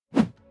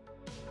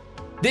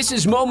This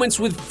is Moments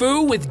with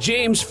Foo with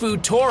James Foo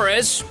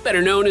Torres,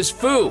 better known as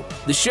Foo,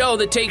 the show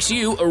that takes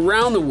you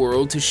around the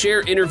world to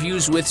share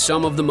interviews with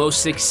some of the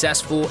most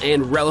successful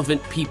and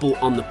relevant people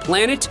on the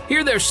planet,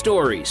 hear their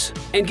stories,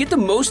 and get the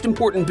most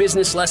important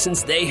business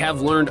lessons they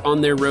have learned on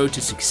their road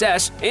to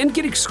success, and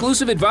get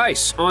exclusive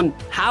advice on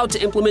how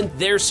to implement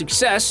their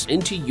success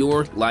into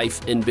your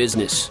life and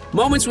business.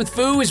 Moments with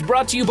Foo is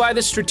brought to you by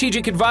the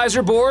Strategic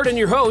Advisor Board and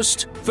your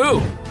host,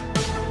 Foo.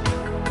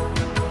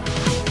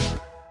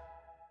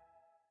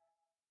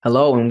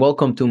 Hello and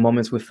welcome to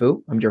Moments with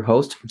Foo. I'm your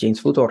host,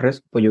 James Foo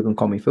Torres, but you can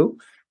call me Foo,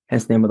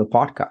 hence the name of the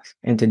podcast.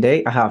 And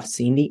today I have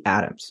Cindy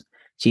Adams.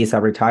 She is a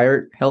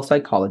retired health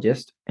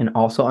psychologist and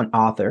also an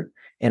author,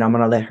 and I'm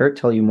going to let her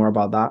tell you more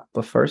about that.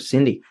 But first,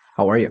 Cindy,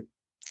 how are you?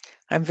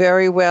 I'm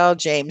very well,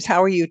 James.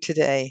 How are you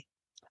today?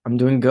 I'm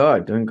doing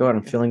good.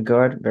 I'm feeling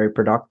good, very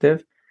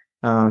productive.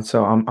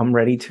 So I'm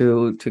ready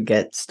to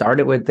get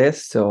started with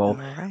this so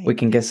we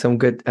can get some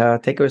good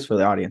takeaways for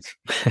the audience.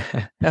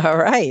 All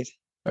right.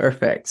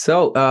 Perfect.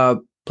 So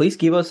please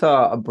give us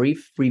a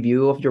brief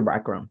review of your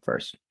background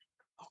first.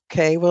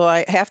 Okay. Well,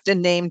 I have to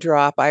name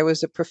drop. I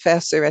was a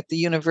professor at the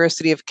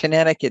University of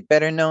Connecticut,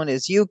 better known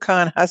as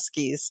UConn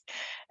Huskies.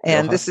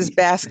 And this is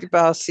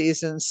basketball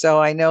season,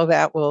 so I know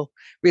that will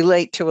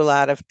relate to a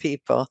lot of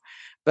people.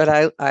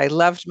 But I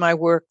loved my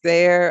work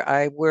there.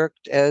 I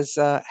worked as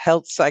a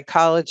health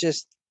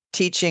psychologist,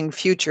 teaching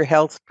future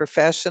health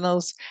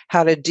professionals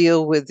how to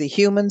deal with the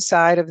human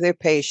side of their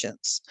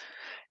patients.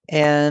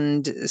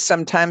 And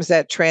sometimes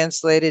that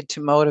translated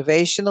to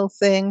motivational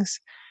things,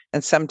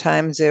 and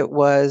sometimes it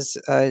was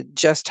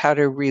just how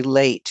to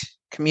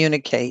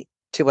communicate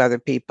to other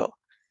people.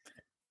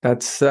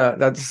 That's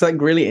like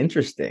really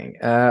interesting.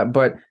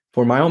 But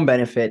for my own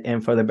benefit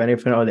and for the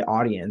benefit of the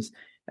audience,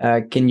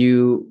 can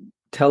you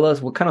tell us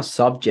what kind of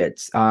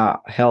subjects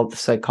health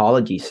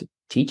psychology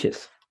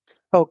teaches?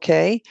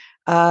 Okay.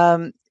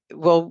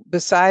 Well,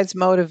 besides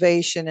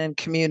motivation and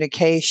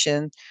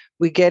communication,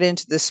 we get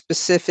into the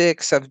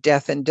specifics of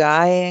death and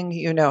dying.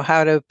 You know,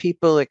 how do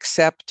people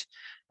accept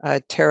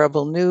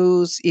terrible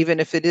news, even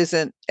if it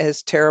isn't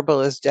as terrible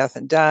as death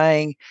and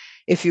dying?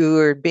 If you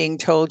are being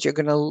told you're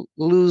going to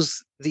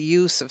lose the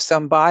use of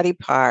some body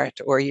part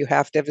or you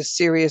have to have a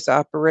serious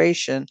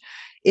operation,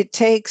 it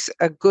takes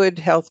a good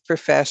health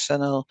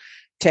professional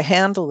to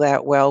handle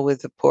that well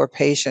with the poor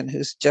patient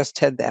who's just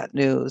had that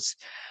news.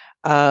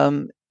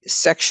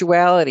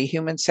 Sexuality,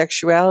 human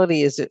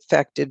sexuality is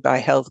affected by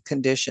health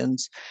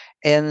conditions.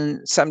 And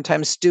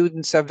sometimes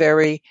students are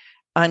very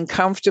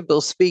uncomfortable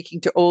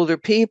speaking to older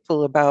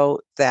people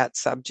about that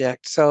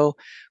subject. So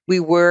we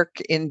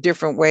work in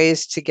different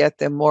ways to get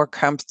them more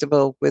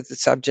comfortable with the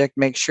subject,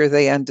 make sure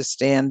they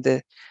understand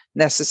the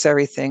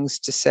necessary things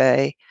to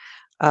say.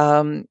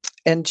 And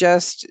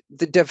just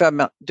the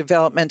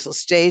developmental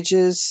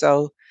stages.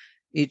 So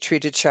you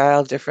treat a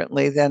child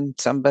differently than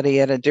somebody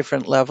at a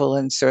different level,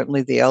 and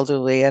certainly the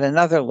elderly at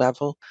another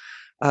level.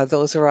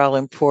 Those are all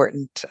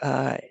important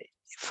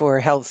for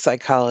health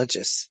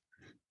psychologists.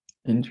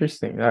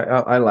 Interesting.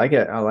 I like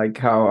it. I like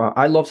how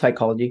I love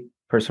psychology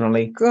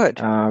personally. Good.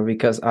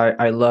 Because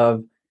I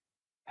love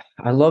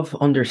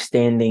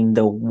understanding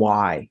the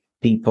why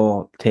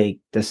people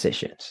take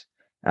decisions.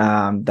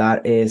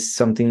 That is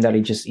something that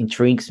it just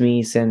intrigues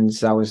me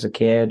since I was a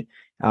kid.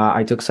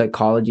 I took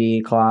psychology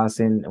class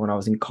when I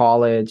was in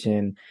college,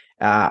 and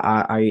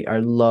I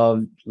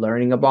loved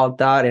learning about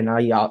that. And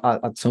I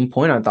at some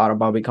point I thought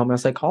about becoming a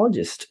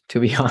psychologist, to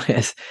be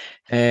honest.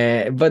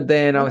 But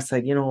then I was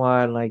like, you know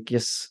what? Like,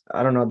 just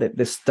I don't know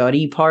the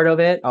study part of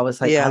it. I was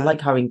like, I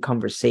like having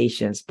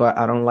conversations, but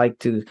I don't like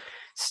to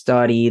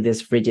study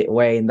this rigid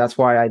way, and that's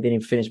why I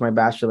didn't finish my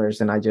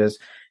bachelor's. And I just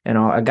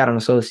I got an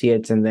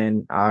associate's, and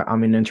then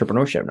I'm in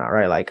entrepreneurship now,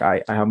 right? Like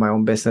I have my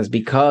own business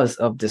because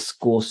of the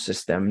school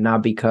system,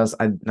 not because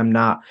I'm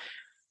not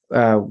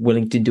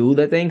willing to do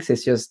the things.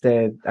 It's just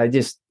that I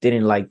just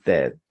didn't like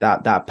that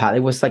path. It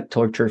was like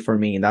torture for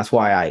me, and that's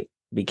why I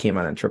became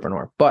an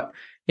entrepreneur. But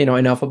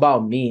enough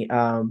about me.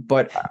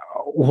 But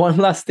one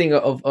last thing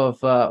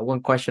of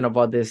one question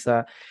about this,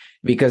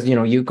 because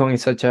you going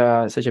such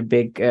a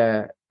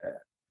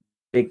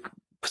big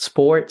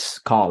sports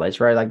college,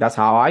 right? Like that's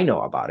how I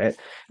know about it,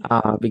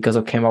 because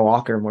of Kemba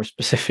Walker more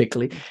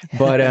specifically.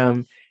 But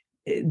I'm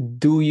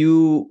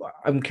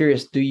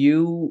curious, do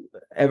you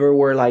ever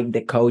were like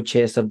the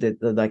coaches of the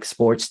like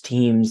sports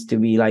teams to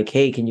be like,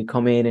 hey, can you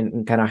come in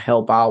and kind of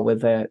help out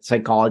with the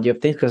psychology of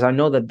things? Because I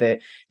know that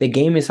the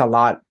game is a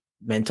lot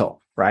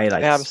mental, right?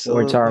 Like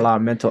Absolutely. Sports are a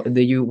lot mental.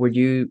 Were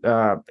you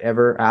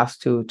ever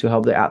asked to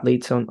help the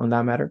athletes on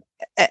that matter?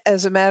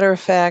 As a matter of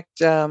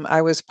fact,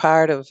 I was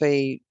part of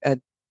a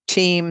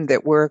team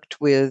that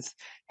worked with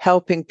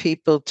helping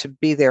people to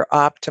be their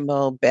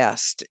optimal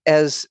best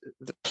as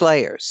the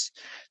players.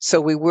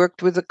 So we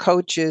worked with the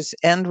coaches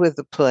and with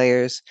the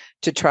players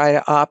to try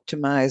to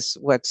optimize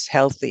what's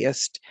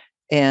healthiest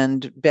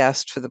and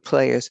best for the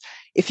players.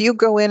 If you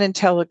go in and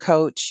tell a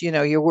coach,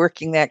 you're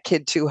working that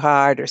kid too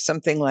hard or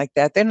something like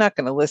that, they're not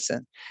going to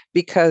listen,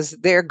 because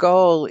their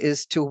goal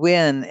is to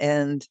win.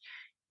 And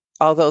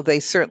although they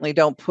certainly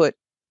don't put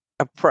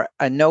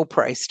a no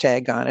price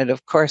tag on it.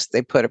 Of course,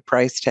 they put a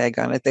price tag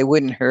on it. They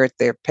wouldn't hurt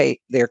their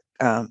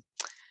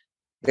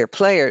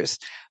players,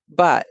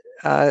 but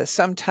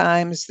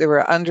sometimes there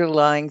are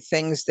underlying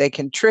things they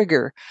can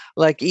trigger,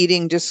 like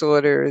eating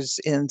disorders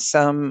in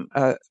some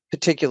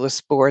particular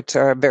sports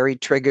are very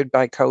triggered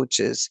by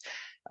coaches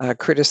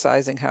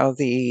criticizing how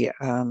the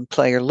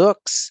player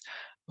looks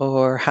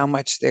or how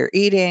much they're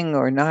eating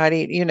or not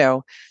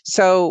eating.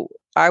 So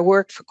I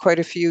worked for quite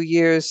a few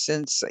years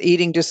since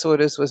eating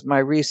disorders was my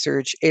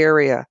research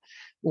area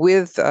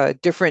with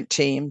different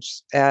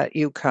teams at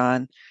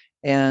UConn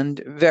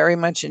and very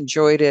much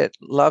enjoyed it.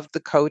 Loved the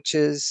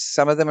coaches.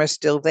 Some of them are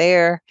still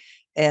there.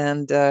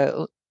 And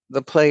the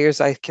players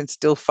I can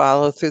still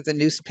follow through the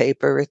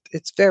newspaper.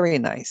 It's very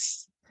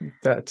nice.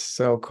 That's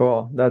so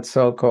cool. That's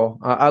so cool.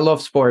 I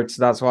love sports.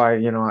 That's why,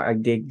 I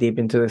dig deep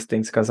into these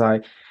things because I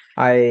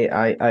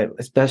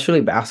especially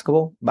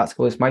basketball.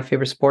 Basketball is my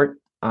favorite sport.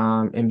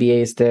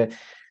 NBA is the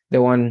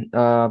one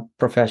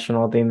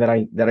professional thing that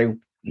I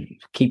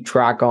keep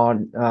track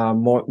on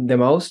the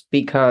most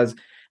because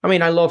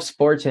I love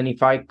sports, and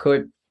if I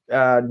could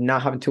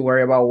not having to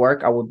worry about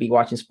work, I would be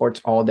watching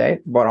sports all day.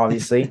 But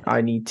obviously,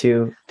 I need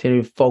to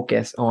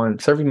focus on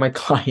serving my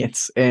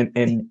clients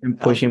and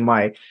pushing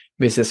my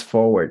business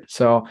forward.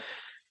 So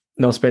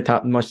no spend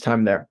much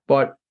time there,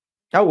 but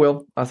I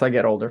will as I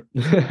get older.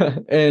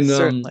 And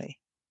certainly.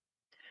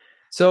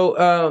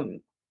 So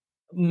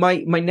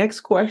my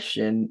next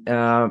question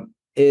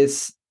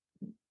is,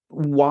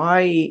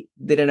 why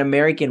did an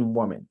American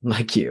woman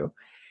like you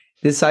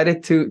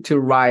decided to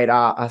write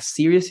a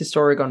serious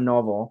historical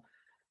novel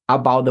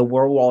about the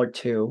World War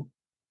II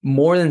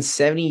more than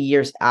 70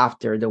 years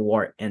after the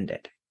war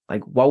ended?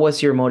 Like, what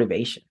was your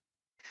motivation?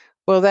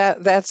 Well,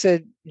 that's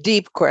a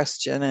deep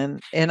question,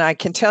 and I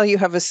can tell you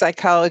have a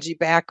psychology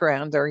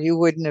background, or you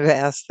wouldn't have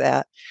asked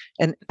that.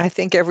 And I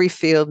think every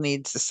field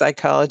needs a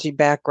psychology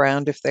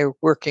background if they're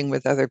working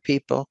with other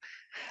people.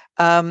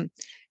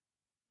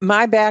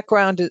 My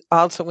background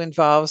also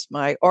involves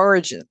my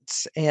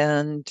origins,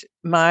 and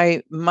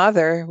my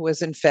mother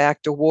was in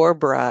fact a war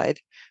bride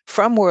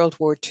from World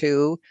War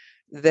II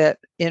that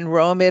in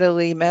Rome,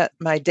 Italy, met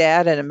my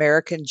dad, an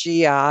American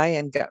GI,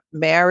 and got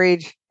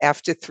married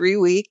after 3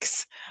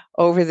 weeks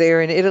over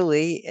there in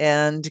Italy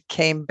and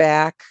came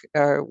back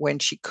when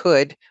she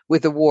could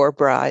with the war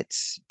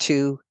brides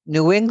to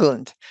New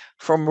England.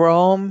 From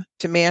Rome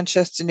to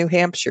Manchester, New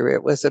Hampshire,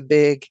 it was a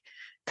big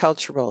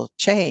cultural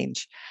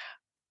change.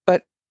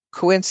 But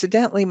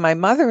coincidentally, my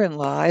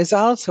mother-in-law is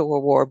also a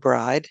war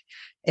bride,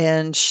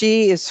 and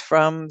she is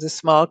from the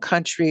small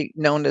country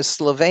known as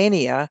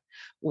Slovenia,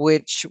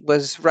 which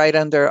was right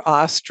under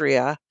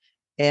Austria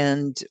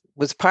and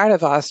was part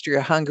of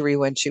Austria-Hungary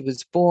when she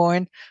was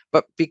born.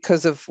 But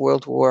because of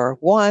World War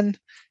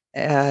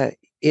I,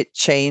 it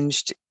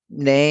changed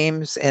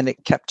names, and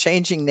it kept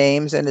changing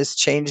names and has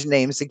changed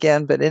names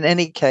again. But in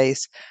any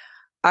case,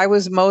 I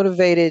was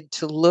motivated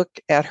to look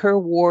at her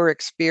war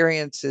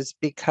experiences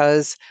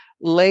because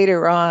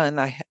later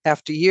on,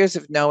 after years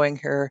of knowing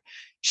her,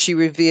 she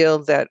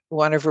revealed that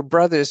one of her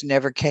brothers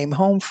never came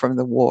home from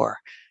the war.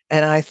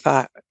 And I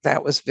thought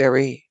that was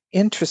very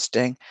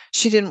interesting.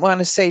 She didn't want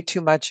to say too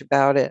much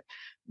about it,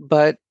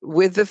 but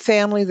with the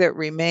family that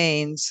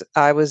remains,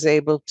 I was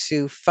able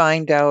to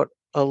find out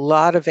a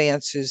lot of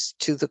answers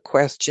to the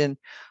question,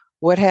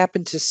 what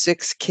happened to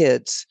 6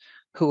 kids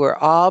who are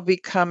all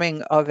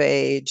becoming of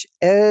age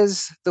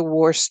as the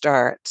war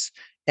starts,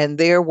 and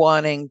they're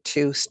wanting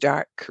to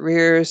start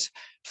careers,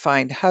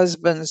 find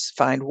husbands,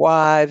 find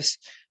wives,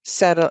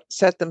 set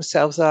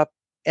themselves up,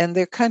 and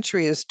their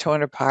country is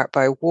torn apart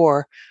by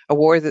war, a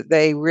war that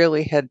they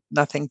really had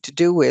nothing to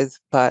do with,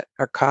 but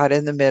are caught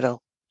in the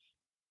middle.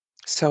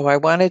 So I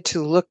wanted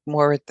to look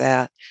more at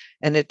that,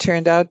 and it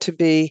turned out to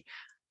be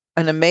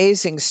an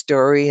amazing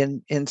story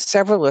in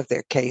several of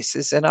their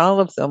cases, and all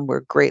of them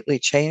were greatly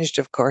changed,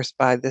 of course,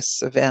 by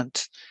this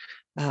event.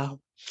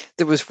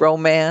 There was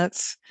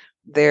romance.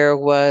 There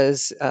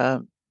was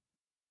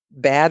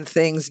bad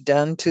things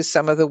done to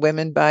some of the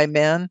women by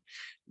men.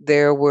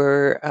 There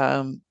were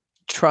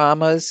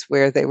traumas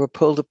where they were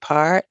pulled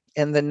apart,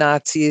 and the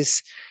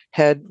Nazis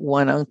had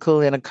one uncle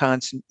in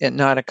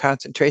not a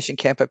concentration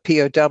camp, a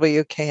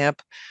POW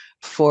camp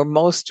for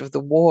most of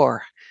the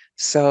war.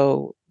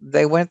 So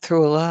they went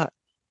through a lot.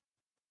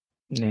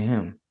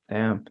 Damn.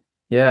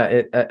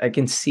 Yeah, I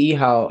can see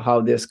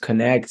how this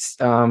connects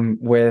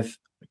with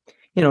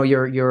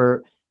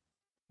your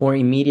more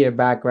immediate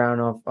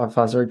background of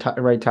as a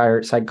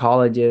retired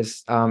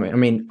psychologist.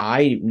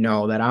 I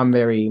know that I'm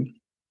very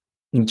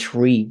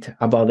intrigued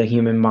about the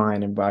human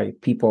mind and by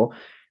people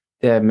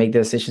that make the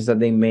decisions that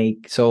they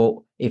make.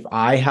 So if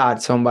I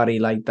had somebody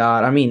like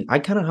that, I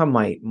kind of have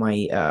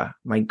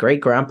my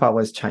great grandpa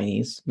was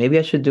Chinese. Maybe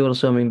I should do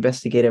some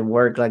investigative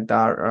work like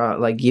that,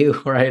 like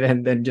you, right?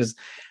 And then just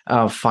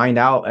find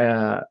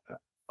out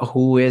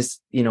who is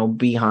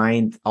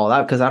behind all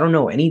that, because I don't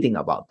know anything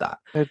about that.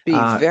 It'd be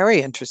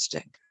very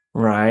interesting.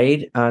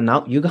 Right.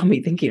 Now you got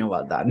me thinking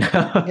about that.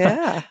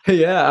 Yeah.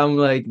 Yeah. I'm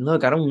like,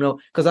 look, I don't know.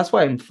 Because that's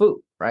why I'm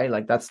food, right?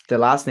 Like that's the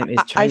last name is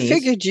I Chinese.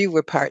 figured you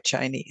were part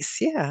Chinese.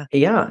 Yeah.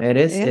 Yeah, it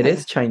is. It Yeah.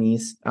 is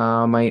Chinese.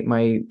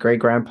 My great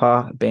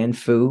grandpa Ben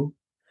Fu,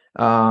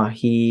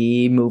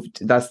 he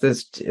moved. That's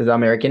this the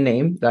American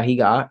name that he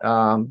got.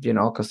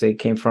 Because they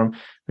came from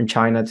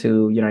China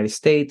to United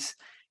States,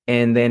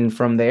 and then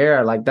from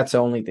there, like that's the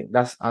only thing.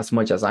 That's as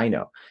much as I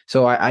know.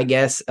 So I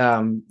guess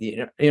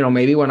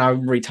maybe when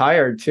I'm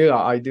retired too,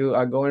 I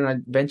go on an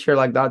adventure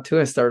like that too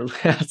and start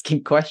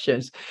asking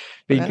questions,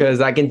 Well, because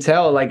I can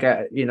tell like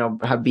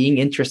being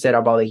interested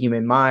about the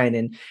human mind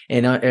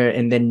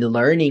and then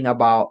learning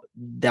about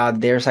that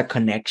there's a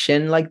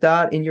connection like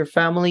that in your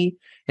family,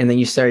 and then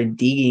you start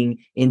digging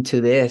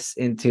into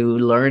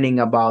learning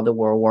about the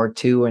World War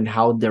II and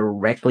how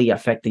directly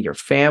affected your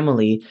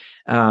family,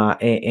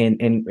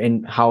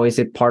 and how is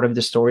it part of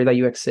the story that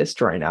you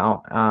exist right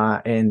now,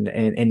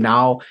 and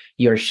now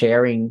you're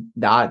sharing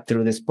that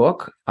through this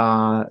book,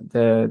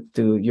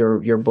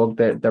 your book,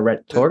 the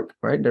Red Torque,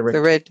 right?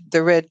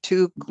 the Red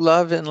Tube,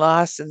 Love and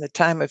Loss in the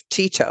time of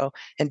Tito,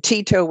 and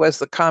Tito was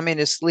the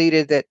communist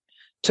leader that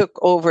took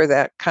over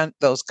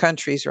those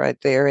countries right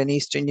there in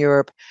Eastern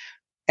Europe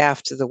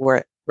after the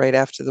war, right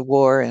after the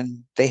war,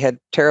 and they had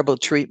terrible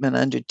treatment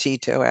under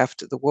Tito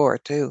after the war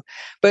too.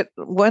 But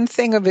one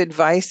thing of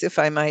advice, if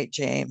I might,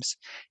 James,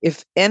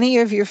 if any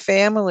of your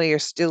family are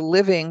still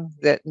living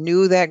that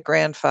knew that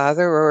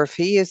grandfather, or if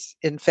he is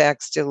in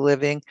fact still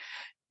living,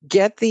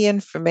 get the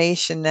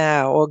information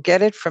now, or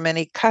get it from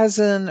any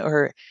cousin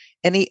or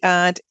any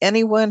aunt,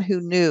 anyone who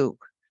knew.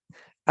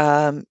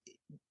 Um,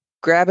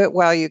 Grab it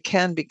while you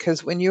can,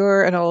 because when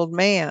you're an old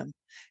man,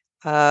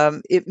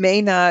 it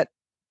may not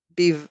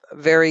be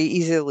very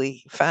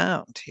easily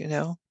found.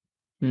 I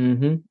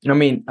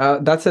mean,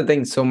 that's the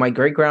thing. So my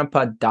great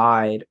grandpa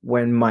died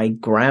when my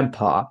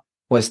grandpa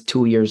was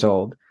 2 years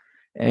old,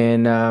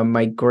 and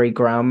my great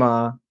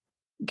grandma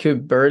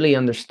could barely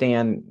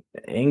understand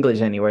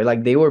English anyway.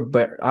 Like they were,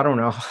 but I don't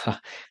know,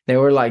 they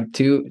were like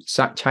two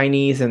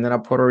Chinese and then a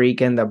Puerto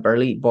Rican that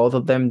barely, both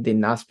of them did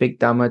not speak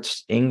that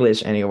much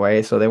English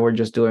anyway. So they were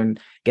just getting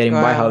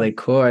by how Wow. they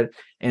could,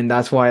 and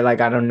that's why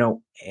like I don't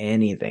know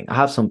anything. I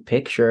have some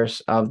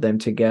pictures of them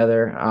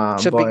together,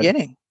 It's a but.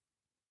 beginning.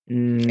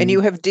 And Mm,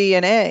 you have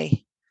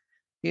DNA,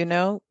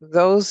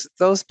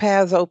 those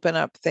paths open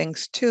up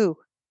things too.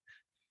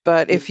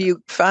 But if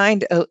you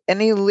find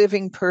any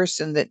living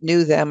person that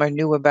knew them or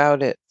knew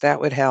about it,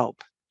 that would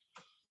help.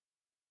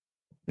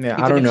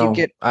 yeah, I Even don't if you know.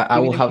 get, I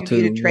even will if have you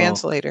need a to look.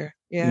 translator.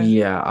 Yeah.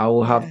 Yeah, I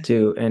will have Yeah.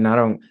 to, and I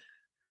don't,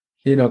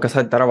 because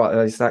I thought about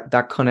this,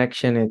 that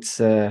connection. It's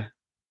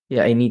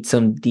yeah, I need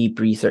some deep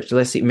research.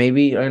 Let's see,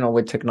 maybe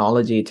with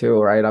technology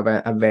too, right?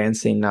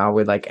 Advancing now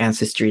with like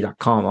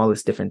ancestry.com, all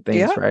these different things,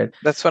 Yeah. right?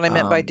 That's what I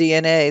meant by Um,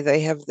 DNA.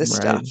 They have this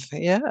right. stuff.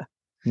 Yeah.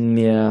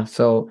 Yeah,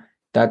 so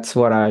that's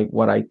what I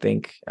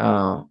think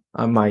I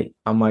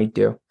might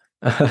do.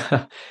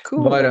 But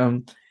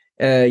Cool.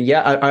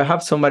 yeah, I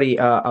have somebody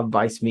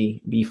advise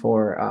me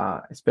before,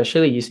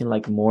 especially using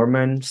like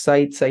Mormon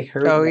sites. I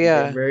heard Oh, like they're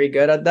yeah. very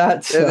good at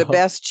that. They're the So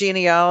best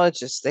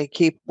genealogists. They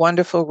keep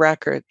wonderful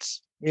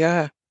records.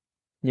 Yeah.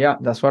 yeah,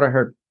 that's what I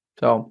heard.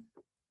 So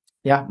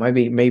yeah,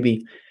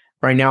 maybe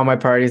right now my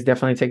priority is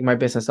definitely taking my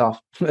business off.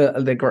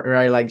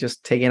 Right, like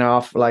just taking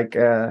off, like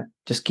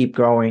just keep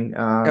growing,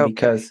 Okay.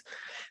 because.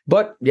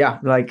 But yeah,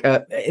 like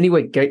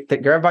anyway, great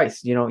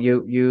advice.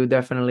 You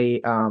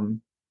definitely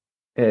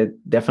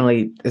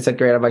definitely it's a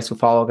great advice to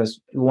follow, because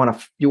you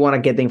want to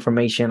get the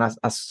information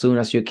as soon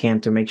as you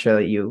can to make sure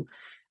that you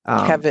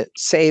Have um it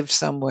saved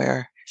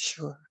somewhere.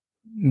 Sure.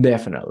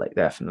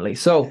 definitely.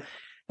 So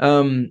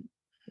um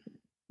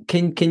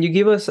can you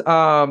give us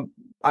a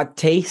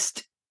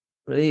taste,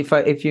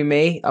 if you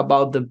may,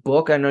 about the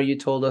book? I know you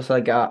told us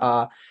like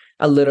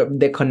a little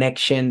the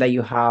connection that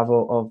you have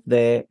of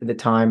the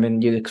time,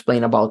 and you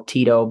explain about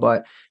Tito,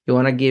 but you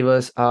want to give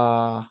us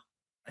a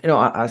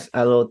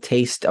little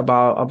taste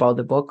about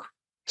the book?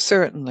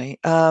 Certainly.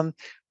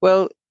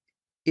 Well,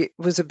 it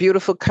was a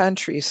beautiful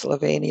country,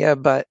 Slovenia,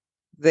 but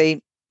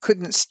they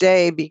couldn't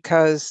stay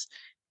because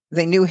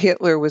they knew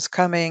Hitler was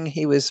coming.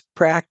 He was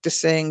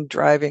practicing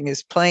driving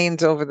his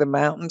planes over the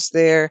mountains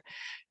there.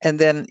 And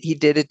then he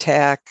did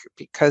attack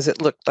because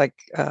it looked like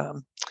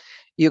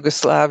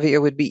Yugoslavia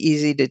would be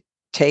easy to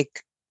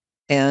take.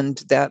 And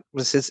that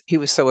was he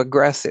was so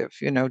aggressive,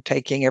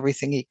 taking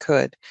everything he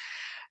could.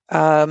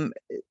 Um,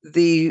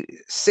 the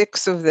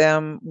six of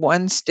them,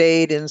 one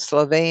stayed in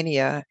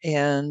Slovenia,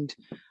 and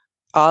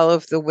all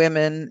of the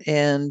women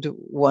and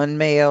one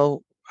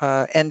male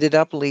ended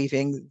up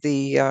leaving.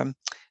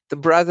 The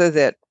brother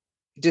that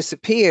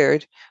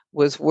disappeared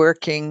was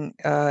working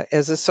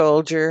as a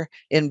soldier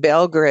in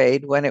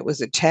Belgrade when it was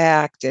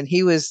attacked, and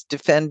he was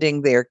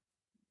defending their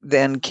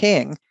then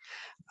king,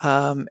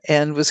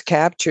 and was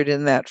captured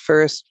in that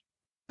first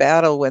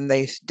battle when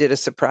they did a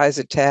surprise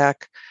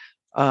attack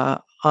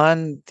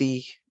on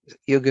the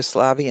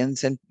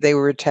Yugoslavians, and they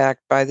were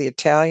attacked by the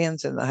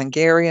Italians and the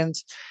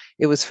Hungarians.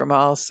 It was from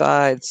all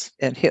sides,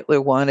 and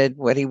Hitler wanted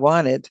what he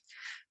wanted.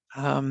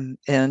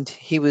 And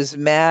he was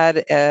mad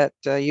at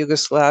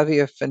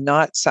Yugoslavia for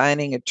not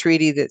signing a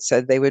treaty that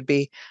said they would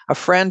be a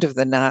friend of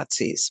the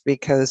Nazis,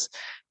 because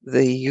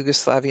the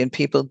Yugoslavian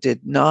people did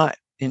not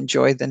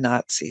enjoy the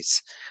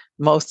Nazis.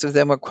 Most of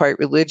them were quite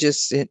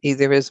religious,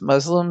 either as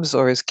Muslims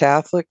or as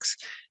Catholics.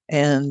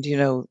 And,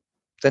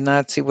 the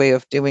Nazi way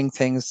of doing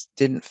things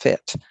didn't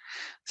fit.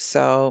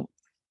 So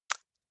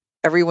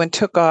everyone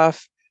took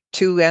off.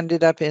 Two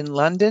ended up in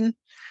London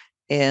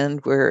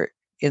and were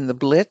in the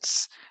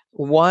Blitz.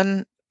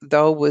 One,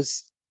 though,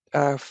 was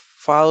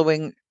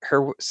following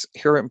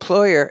her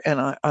employer and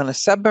on a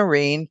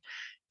submarine,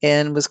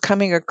 and was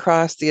coming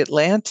across the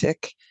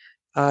Atlantic,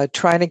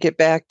 trying to get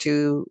back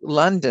to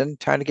London,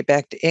 trying to get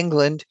back to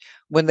England,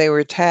 when they were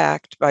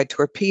attacked by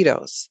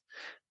torpedoes.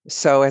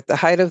 So at the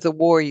height of the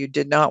war, you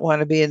did not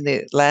want to be in the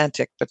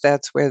Atlantic, but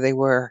that's where they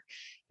were.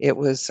 It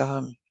was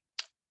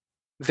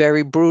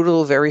very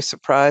brutal, very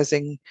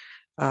surprising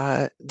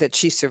that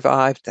she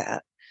survived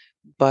that.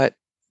 But,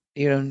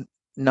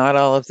 not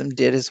all of them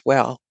did as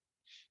well.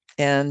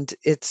 And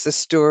it's a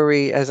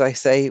story, as I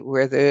say,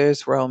 where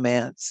there's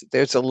romance,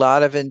 there's a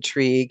lot of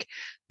intrigue,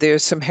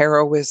 there's some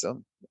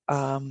heroism.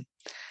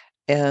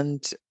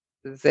 And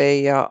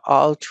they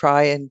all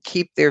try and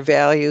keep their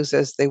values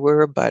as they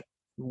were, but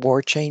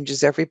war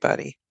changes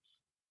everybody.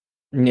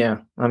 Yeah,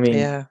 I mean,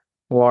 Yeah.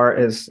 war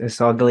is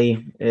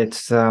ugly.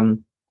 It's I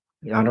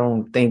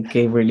don't think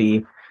it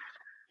really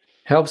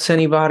helps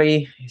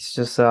anybody. It's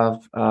just a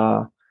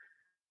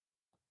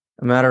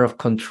matter of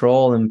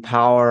control and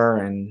power,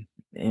 and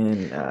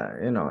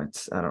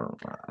it's I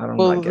don't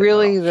Well, like it at all.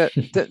 really,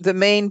 the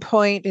main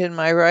point in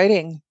my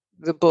writing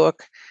the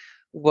book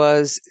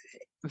was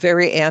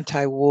very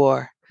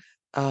anti-war,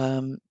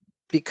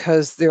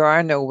 because there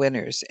are no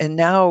winners. And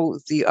now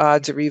the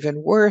odds are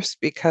even worse,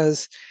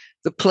 because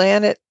the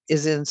planet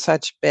is in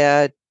such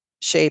bad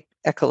shape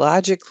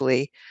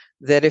ecologically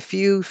that if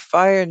you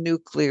fire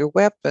nuclear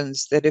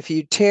weapons, that if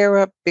you tear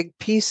up big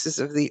pieces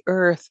of the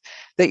earth,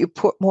 that you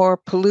put more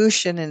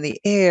pollution in the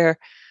air,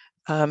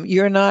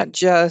 you're not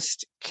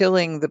just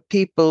killing the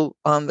people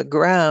on the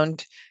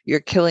ground, you're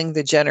killing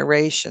the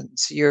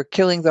generations, you're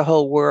killing the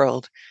whole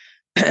world.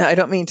 I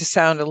don't mean to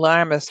sound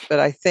alarmist, but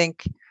I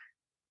think,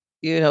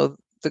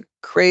 the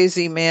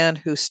crazy man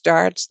who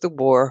starts the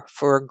war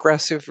for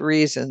aggressive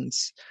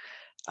reasons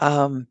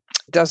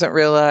doesn't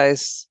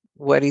realize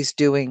what he's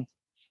doing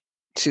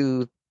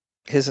to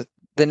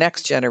the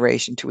next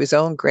generation, to his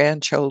own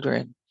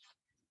grandchildren,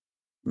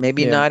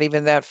 maybe Yeah. not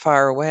even that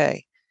far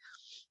away.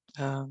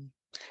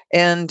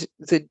 And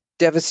the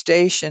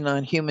devastation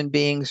on human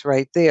beings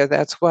right there.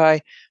 That's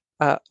why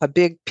a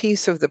big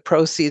piece of the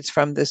proceeds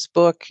from this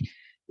book,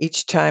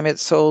 each time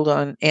it's sold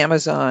on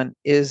Amazon,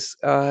 is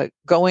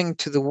going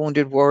to the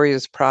Wounded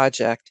Warriors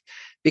Project,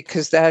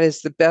 because that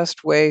is the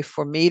best way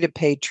for me to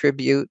pay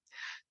tribute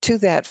to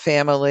that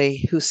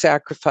family who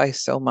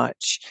sacrificed so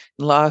much,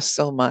 lost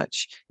so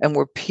much, and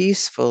were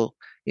peaceful,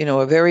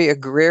 a very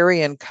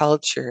agrarian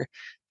culture.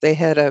 They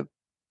had a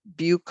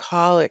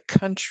bucolic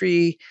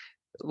country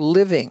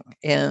living,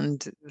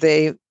 and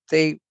they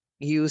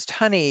used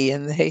honey,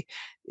 and they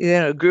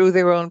grew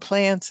their own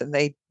plants, and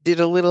they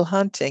did a little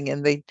hunting,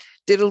 and they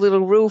did a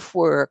little roof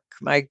work.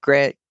 My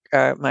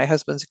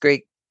husband's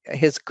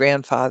his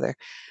grandfather,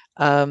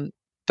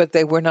 but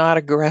they were not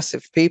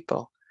aggressive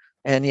people,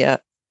 and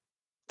yet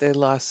they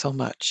lost so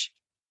much.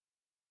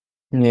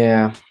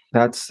 Yeah,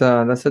 that's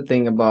the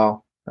thing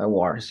about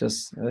war. It's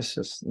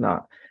just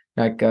not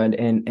good.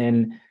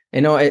 And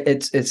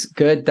it's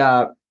good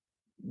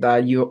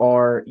that you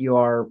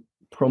are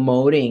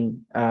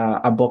promoting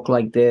a book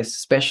like this,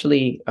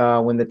 especially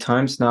when the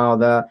times now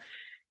that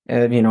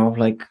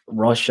like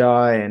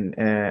Russia and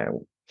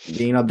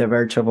being at the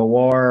verge of a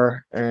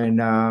war, and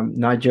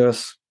not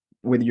just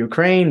with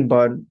Ukraine,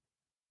 but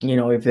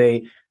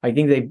if I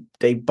think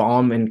they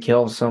bomb and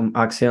kill some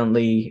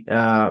accidentally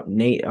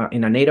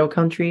in a NATO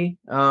country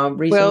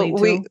recently Well,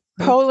 too.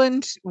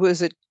 Poland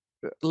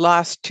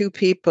lost two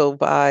people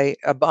by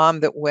a bomb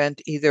that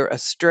went either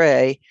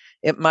astray.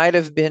 It might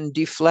have been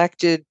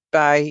deflected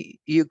by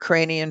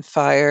Ukrainian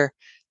fire,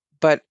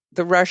 but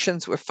the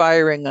Russians were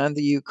firing on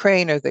the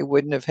Ukraine, or they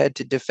wouldn't have had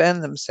to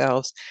defend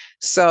themselves.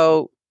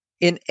 So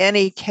in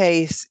any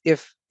case,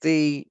 if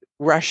the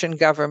Russian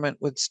government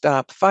would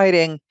stop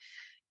fighting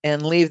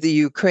and leave the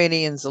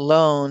Ukrainians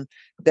alone,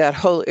 that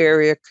whole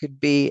area could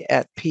be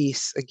at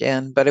peace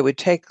again. But it would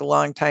take a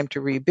long time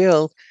to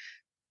rebuild.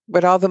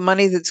 But all the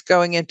money that's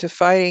going into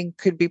fighting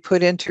could be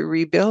put into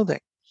rebuilding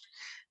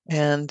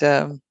and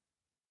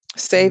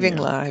saving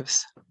Yeah.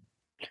 lives.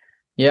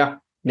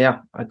 Yeah,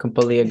 I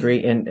completely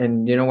agree.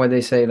 And you know what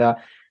they say that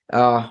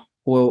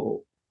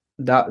well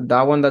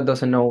that one that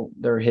doesn't know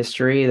their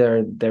history,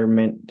 they're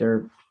meant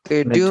to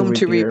doomed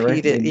to repeat it, right?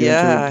 repeat They're it. doomed to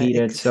Yeah. repeat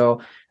it. So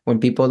when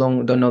people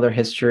don't know their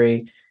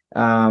history,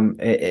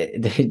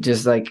 they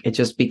just like it's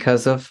just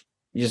because of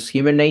just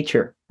human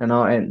nature, and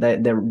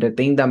the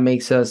thing that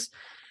makes us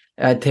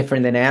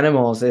different than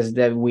animals is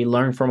that we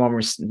learn from our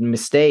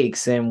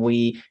mistakes, and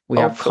we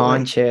have Hopefully.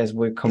 conscience,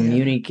 we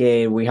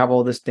communicate, we have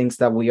all these things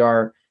that we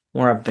are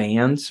more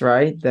advanced,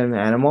 right, than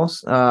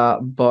animals.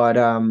 But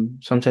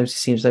sometimes it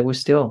seems like we're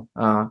still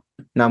not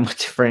much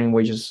different.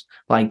 We're just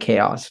like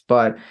chaos.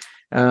 But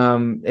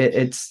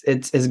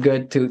it's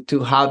good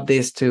to have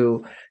this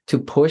to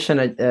push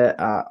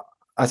a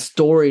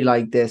story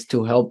like this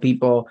to help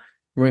people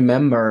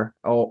remember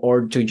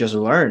or to just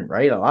learn,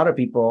 right? A lot of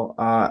people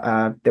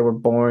they were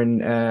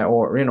born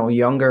or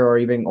younger or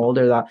even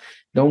older that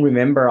don't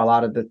remember a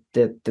lot of the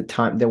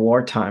time, the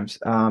war times.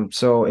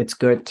 So it's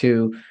good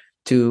to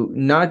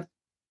not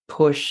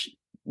push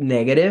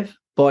negative,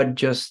 but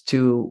just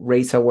to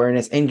raise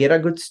awareness and get a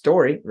good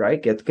story,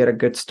 right? Get a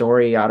good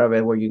story out of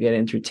it where you get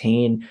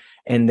entertained,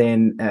 and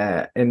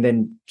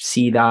then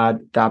see that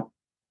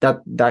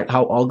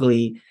how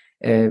ugly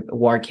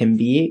war can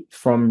be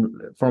from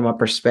a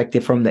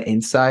perspective from the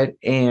inside.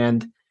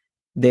 And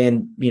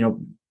then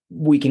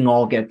we can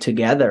all get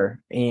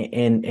together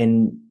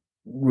and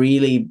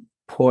really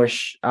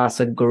push as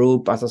a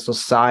group, as a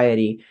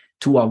society,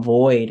 to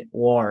avoid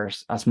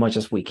wars as much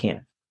as we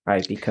can,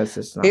 right? Because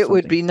it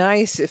would be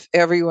nice if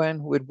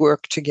everyone would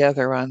work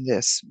together on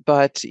this,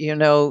 but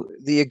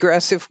the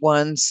aggressive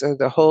ones are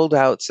the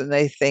holdouts, and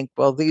they think,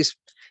 well, these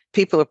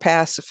people are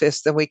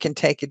pacifists, then we can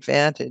take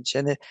advantage.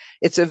 And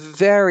it's a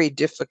very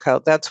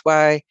difficult. That's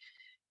why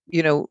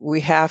we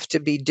have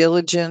to be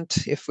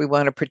diligent if we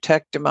want to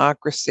protect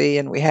democracy,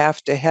 and we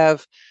have to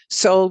have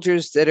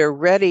soldiers that are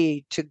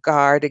ready to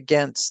guard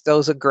against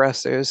those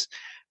aggressors.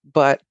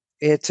 But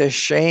it's a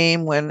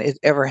shame when it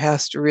ever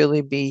has to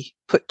really be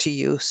put to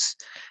use,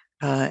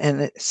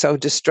 and it's so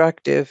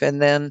destructive.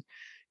 And then,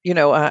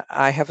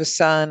 I have a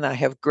son, I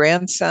have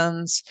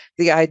grandsons.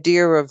 The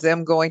idea of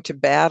them going to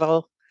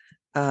battle,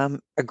 a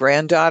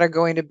granddaughter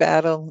going to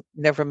battle,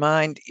 never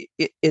mind.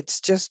 It's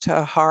just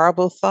a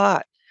horrible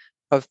thought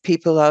of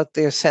people out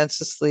there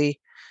senselessly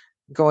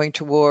going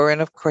to war,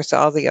 and of course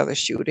all the other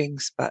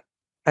shootings. But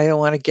I don't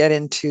want to get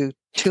into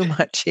too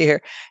much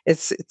here.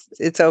 It's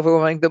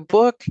overwhelming. The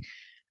book,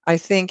 I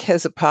think,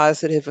 has a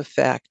positive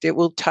effect. It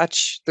will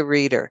touch the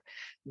reader.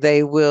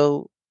 They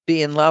will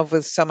be in love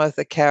with some of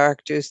the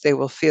characters. They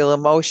will feel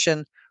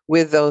emotion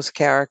with those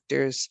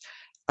characters,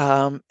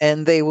 and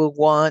they will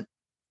want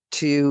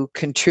to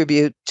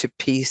contribute to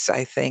peace,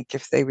 I think,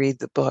 if they read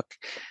the book.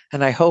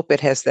 And I hope it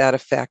has that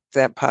effect,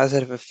 that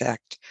positive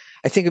effect.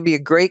 I think it'd be a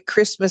great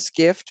Christmas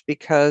gift,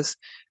 because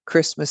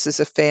Christmas is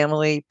a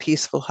family,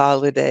 peaceful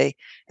holiday.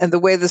 And the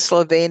way the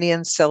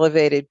Slovenians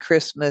celebrated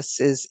Christmas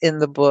is in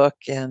the book,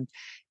 and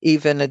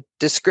even a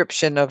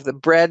description of the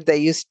bread they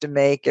used to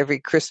make every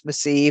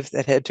Christmas Eve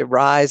that had to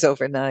rise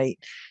overnight.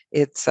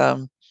 It's,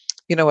 a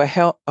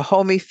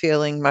homey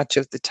feeling much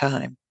of the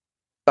time.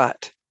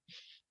 But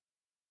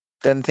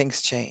then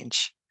things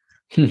change.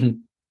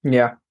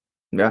 Yeah.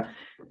 No,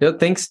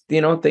 thanks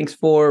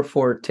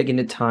for taking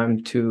the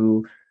time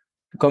to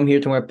come here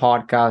to my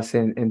podcast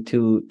and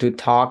to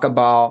talk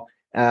about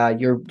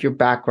your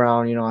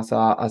background, as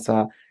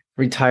a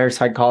retired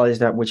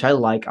psychologist, which I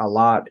like a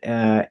lot,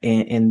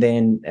 and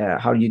then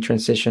how you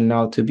transition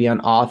now to be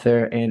an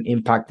author and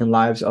impacting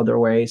lives other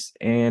ways.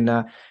 And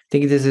I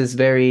think this is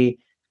very,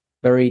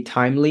 very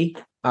timely.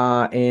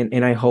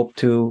 And I hope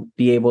to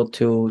be able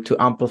to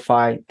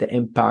amplify the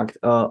impact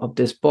of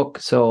this book,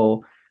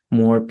 so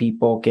more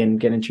people can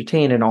get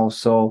entertained and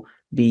also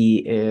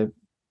be an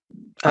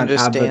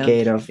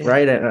advocate of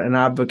right, an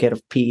advocate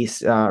of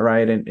peace,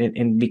 right,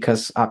 and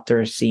because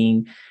after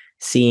seeing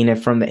it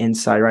from the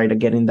inside, right,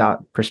 getting that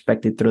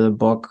perspective through the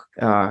book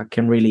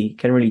can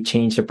really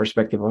change the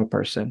perspective of a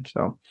person.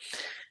 So.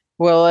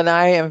 Well, and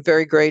I am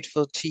very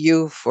grateful to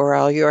you for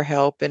all your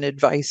help and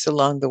advice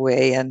along the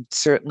way, and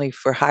certainly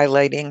for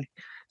highlighting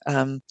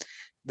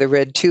the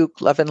Red Toque,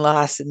 love and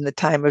loss in the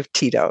time of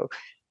Tito.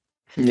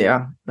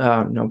 Yeah,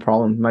 no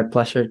problem. My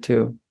pleasure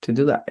to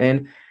do that.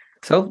 And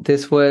so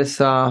this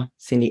was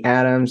Cindy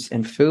Adams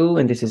and Fu,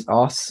 and this is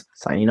us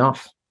signing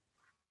off.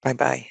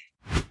 Bye-bye.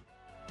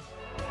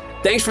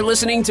 Thanks for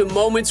listening to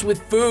Moments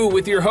with Fu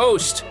with your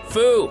host,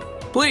 Fu.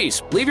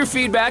 Please leave your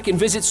feedback and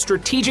visit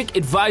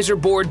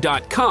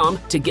strategicadvisorboard.com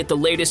to get the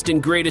latest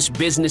and greatest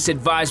business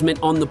advisement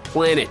on the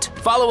planet.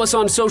 Follow us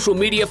on social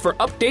media for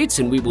updates,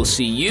 and we will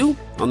see you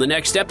on the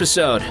next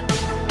episode.